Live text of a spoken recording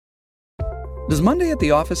Does Monday at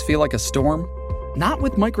the office feel like a storm? Not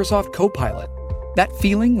with Microsoft Copilot. That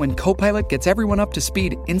feeling when Copilot gets everyone up to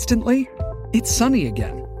speed instantly? It's sunny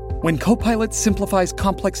again. When Copilot simplifies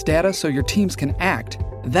complex data so your teams can act,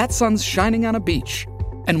 that sun's shining on a beach.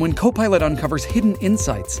 And when Copilot uncovers hidden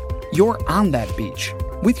insights, you're on that beach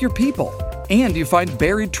with your people, and you find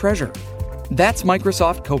buried treasure. That's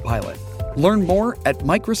Microsoft Copilot. Learn more at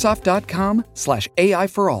Microsoft.com/AI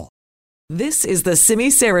for all. This is the Simi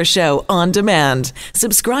Sara Show on demand.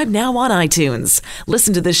 Subscribe now on iTunes.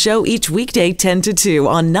 Listen to the show each weekday 10 to 2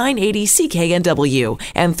 on 980 CKNW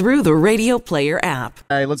and through the Radio Player app.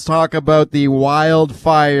 Hey, let's talk about the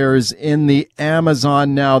wildfires in the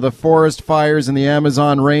Amazon now. The forest fires in the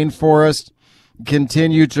Amazon rainforest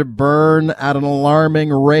continue to burn at an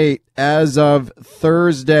alarming rate. As of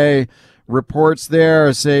Thursday, reports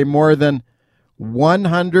there say more than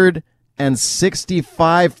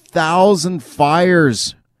 165,000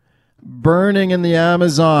 fires burning in the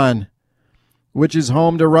Amazon, which is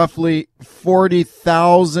home to roughly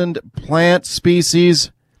 40,000 plant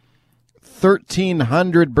species,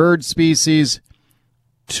 1,300 bird species,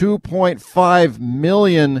 2.5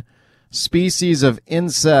 million species of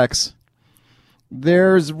insects.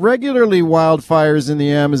 There's regularly wildfires in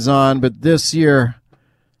the Amazon, but this year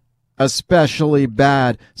especially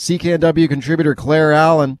bad. CKNW contributor Claire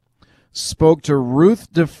Allen spoke to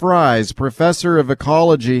Ruth DeFries, professor of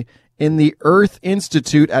ecology in the Earth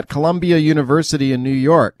Institute at Columbia University in New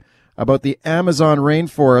York, about the Amazon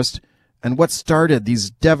rainforest and what started these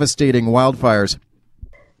devastating wildfires.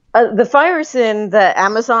 The fires in the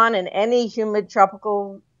Amazon and any humid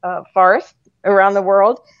tropical forest around the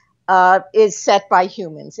world is set by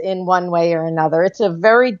humans in one way or another. It's a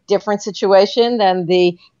very different situation than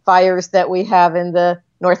the fires that we have in the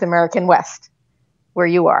North American West, where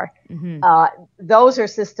you are. Mm-hmm. Those are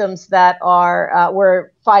systems that are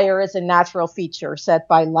where fire is a natural feature set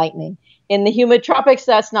by lightning. In the humid tropics,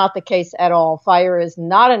 that's not the case at all. Fire is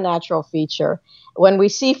not a natural feature. When we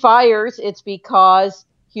see fires, it's because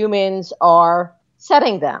humans are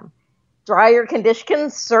setting them. Drier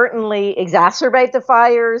conditions certainly exacerbate the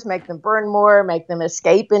fires, make them burn more, make them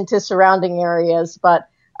escape into surrounding areas. But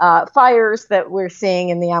fires that we're seeing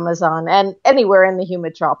in the Amazon and anywhere in the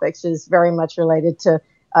humid tropics is very much related to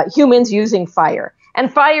humans using fire.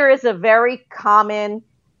 And fire is a very common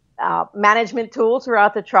management tool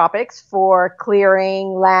throughout the tropics for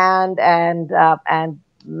clearing land and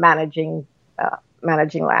managing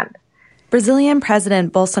land. Brazilian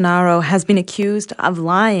President Bolsonaro has been accused of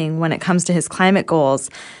lying when it comes to his climate goals.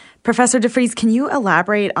 Professor DeFries, can you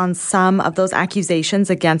elaborate on some of those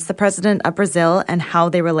accusations against the president of Brazil and how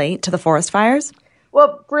they relate to the forest fires?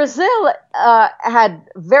 Well, Brazil had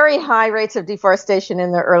very high rates of deforestation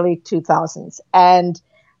in the early 2000s and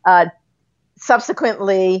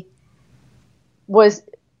subsequently was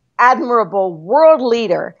admirable world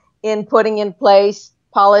leader in putting in place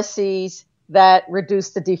policies that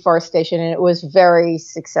reduced the deforestation, and it was very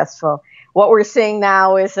successful. What we're seeing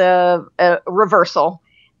now is a reversal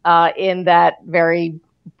in that very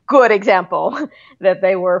good example that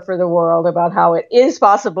they were for the world about how it is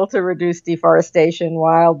possible to reduce deforestation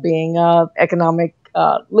while being an economic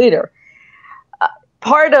leader.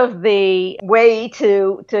 Part of the way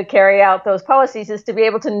to carry out those policies is to be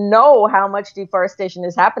able to know how much deforestation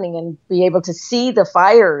is happening and be able to see the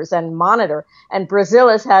fires and monitor. And Brazil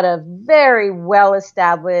has had a very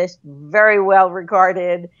well-established, very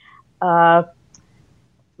well-regarded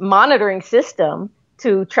monitoring system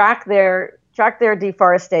to track their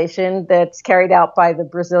deforestation that's carried out by the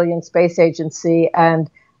Brazilian Space Agency, and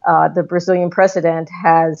the Brazilian president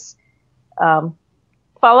has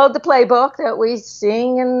followed the playbook that we're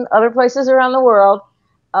seeing in other places around the world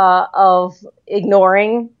of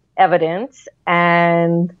ignoring evidence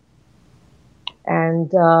and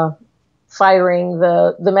firing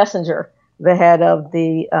the messenger, the head of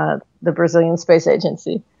the Brazilian Space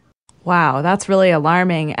Agency. Wow, that's really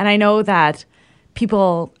alarming. And I know that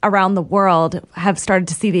people around the world have started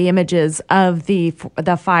to see the images of the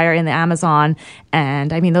fire in the Amazon.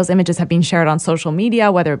 And I mean, those images have been shared on social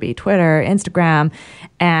media, whether it be Twitter, Instagram,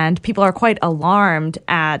 and people are quite alarmed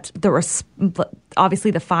at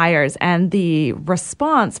obviously the fires and the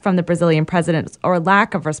response from the Brazilian president, or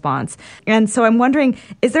lack of response. And so I'm wondering,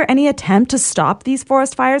 is there any attempt to stop these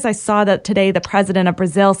forest fires? I saw that today the president of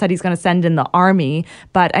Brazil said he's going to send in the army,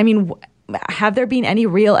 but I mean, have there been any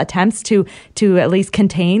real attempts to at least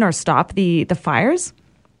contain or stop the fires?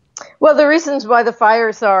 Well, the reasons why the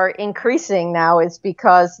fires are increasing now is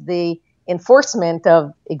because the enforcement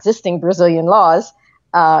of existing Brazilian laws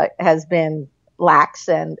has been lax,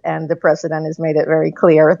 and the president has made it very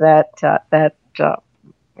clear that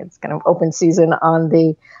it's kind of open season on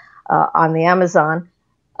the Amazon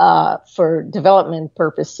for development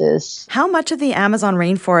purposes. How much of the Amazon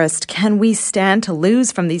rainforest can we stand to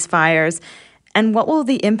lose from these fires? And what will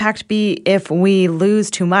the impact be if we lose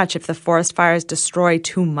too much, if the forest fires destroy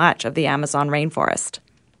too much of the Amazon rainforest?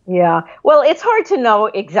 Yeah, well, it's hard to know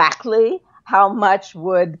exactly how much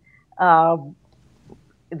would,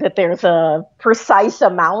 that there's a precise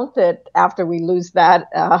amount that after we lose that,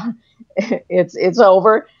 it's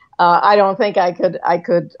over. I don't think I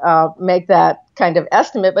could make that kind of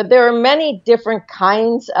estimate, but there are many different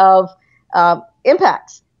kinds of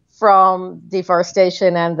impacts from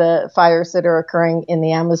deforestation and the fires that are occurring in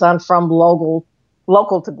the Amazon, from local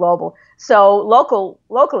to global. So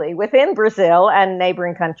locally within Brazil and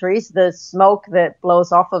neighboring countries, the smoke that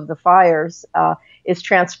blows off of the fires is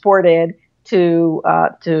transported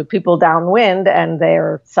to people downwind, and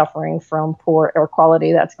they're suffering from poor air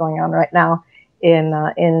quality that's going on right now in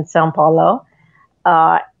São Paulo.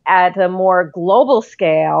 At a more global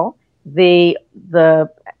scale, the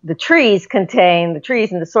trees in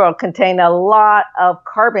the soil contain a lot of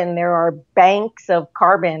carbon. There are banks of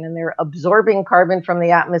carbon, and they're absorbing carbon from the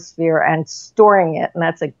atmosphere and storing it. And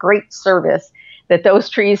that's a great service that those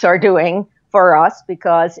trees are doing for us,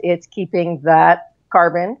 because it's keeping that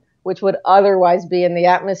carbon, which would otherwise be in the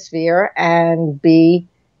atmosphere and be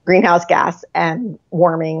greenhouse gas, and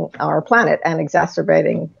warming our planet and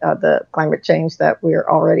exacerbating the climate change that we're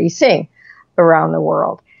already seeing around the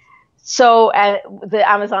world. So the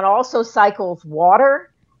Amazon also cycles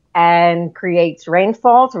water and creates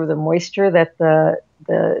rainfall through the moisture that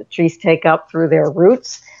the trees take up through their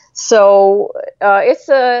roots. So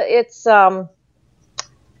the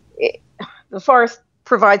forest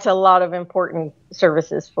provides a lot of important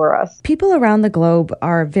services for us. People around the globe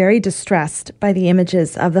are very distressed by the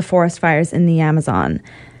images of the forest fires in the Amazon.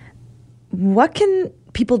 What can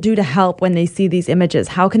people do to help when they see these images?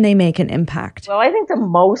 How can they make an impact? Well, I think the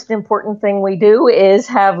most important thing we do is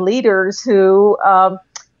have leaders who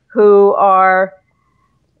are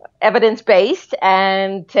evidence-based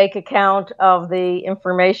and take account of the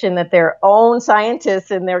information that their own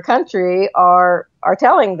scientists in their country are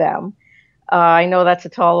telling them. I know that's a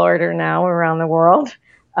tall order now around the world,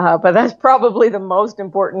 but that's probably the most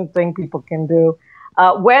important thing people can do.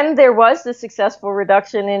 When there was the successful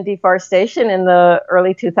reduction in deforestation in the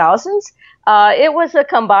early 2000s, it was a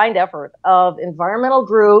combined effort of environmental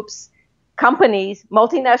groups, companies,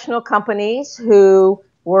 multinational companies who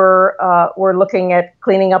were looking at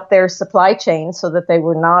cleaning up their supply chain so that they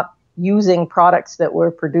were not using products that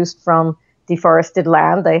were produced from deforested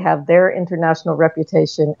land. They have their international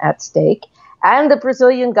reputation at stake. And the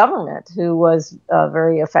Brazilian government, who was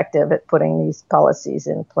very effective at putting these policies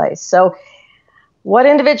in place. So what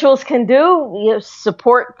individuals can do,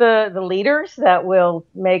 support the leaders that will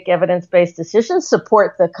make evidence-based decisions,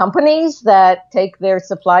 support the companies that take their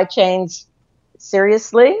supply chains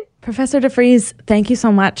seriously. Professor DeFries, thank you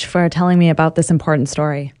so much for telling me about this important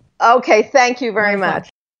story. Okay, thank you very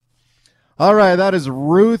much. All right, that is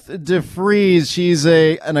Ruth DeFries. She's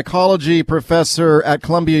an ecology professor at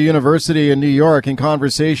Columbia University in New York, in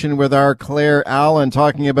conversation with our Claire Allen,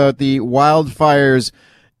 talking about the wildfires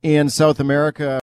in South America.